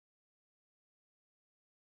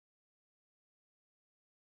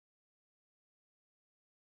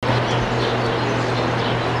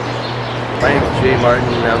Martin.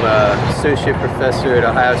 I'm an associate professor at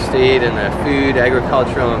Ohio State in the Food,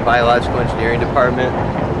 Agricultural, and Biological Engineering department.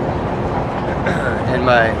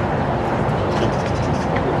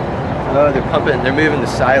 And they're moving the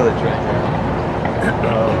silage right now.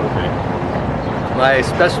 Oh, okay.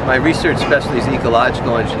 My research specialty is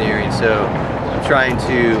ecological engineering, so I'm trying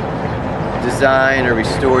to design or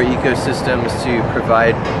restore ecosystems to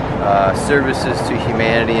provide services to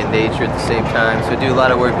humanity and nature at the same time. So I do a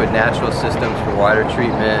lot of work with natural systems for water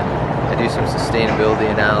treatment. I do some sustainability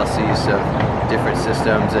analyses of different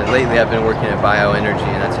systems, and lately I've been working at bioenergy,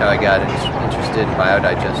 and that's how I got interested in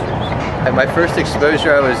biodigesters. At my first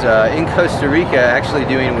exposure, I was in Costa Rica actually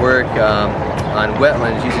doing work on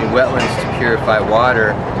wetlands, using wetlands to purify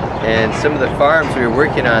water. And some of the farms we were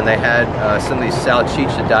working on, they had some of these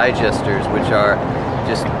salchicha digesters, which are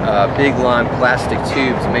just big long plastic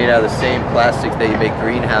tubes made out of the same plastic that you make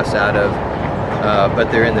greenhouse out of,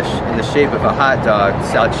 but they're in the shape of a hot dog.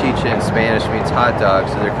 Salchicha in Spanish means hot dog,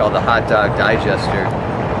 so they're called the hot dog digester.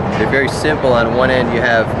 They're very simple. On one end you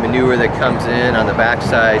have manure that comes in, on the back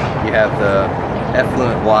side you have the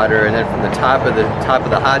effluent water, and then from the top of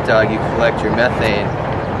the hot dog you collect your methane.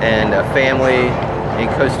 And a family in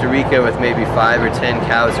Costa Rica with maybe 5 or 10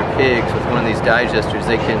 cows or pigs with one of these digesters,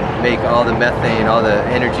 they can make all the methane, all the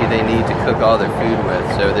energy they need to cook all their food with.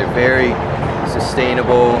 So they're very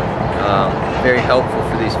sustainable, very helpful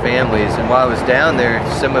for these families. And while I was down there,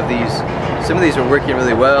 some of these were working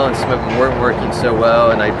really well, and some of them weren't working so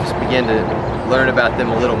well. And I just began to learn about them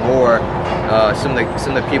a little more. Some of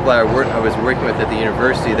the people I was working with at the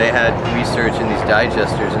university, they had research in these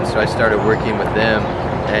digesters, and so I started working with them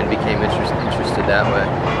and became interested that way.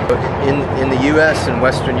 In the U.S. and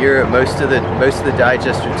Western Europe, most of the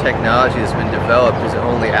digester technology that's been developed is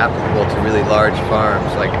only applicable to really large farms,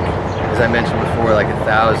 like, as I mentioned before, like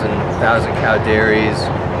 1,000 cow dairies,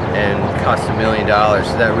 and costs $1 million.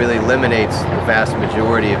 So that really eliminates the vast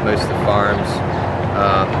majority of most of the farms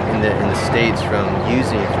in the States from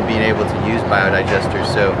being able to use biodigesters.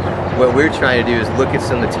 So what we're trying to do is look at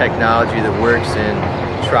some of the technology that works in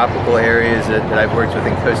tropical areas that I've worked with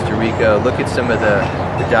in Costa Rica, look at some of the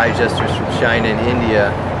digesters from China and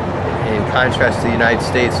India. In contrast to the United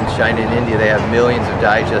States, in China and India, they have millions of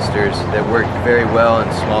digesters that work very well on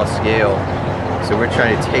small scale. So we're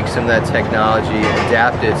trying to take some of that technology,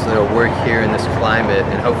 adapt it so it'll work here in this climate,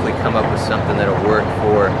 and hopefully come up with something that'll work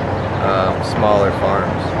for smaller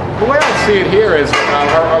farms. The way I see it here is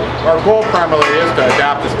our goal primarily is to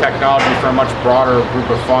adapt this technology for a much broader group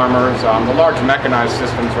of farmers. The large mechanized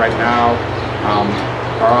systems right now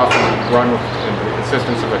are often run with the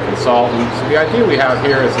assistance of a consultant. So the idea we have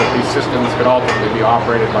here is that these systems could ultimately be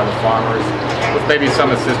operated by the farmers, with maybe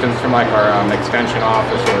some assistance from like our extension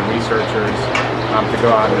office or researchers to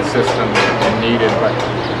go out and assist them when needed. But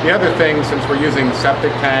the other thing, since we're using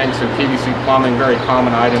septic tanks and PVC plumbing, very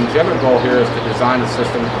common items, the other goal here is to design a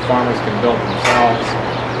system that the farmers can build themselves.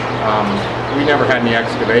 We never had any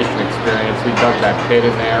excavation experience. We dug that pit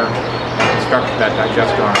in there and constructed that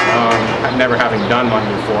digester on our own, never having done one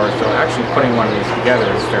before. So actually putting one of these together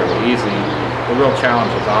is fairly easy. The real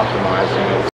challenge is optimizing it.